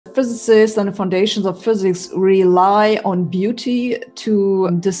Physicists and the foundations of physics rely on beauty to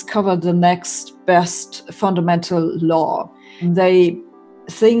discover the next best fundamental law. They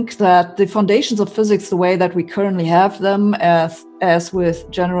think that the foundations of physics, the way that we currently have them, as with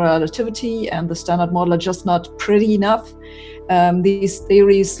general relativity and the Standard Model, are just not pretty enough. These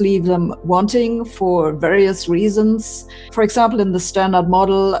theories leave them wanting for various reasons. For example, in the Standard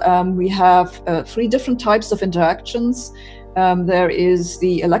Model, we have 3 different types of interactions. There is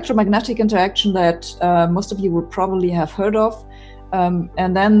the electromagnetic interaction that most of you will probably have heard of.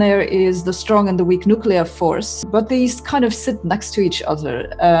 And then there is the strong and the weak nuclear force. But these kind of sit next to each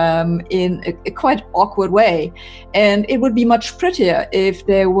other in a quite awkward way. And it would be much prettier if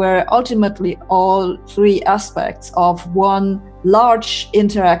there were ultimately all 3 aspects of one large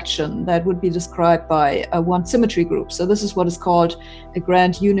interaction that would be described by one symmetry group. So this is what is called a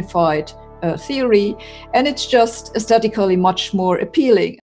grand unified theory, and it's just aesthetically much more appealing.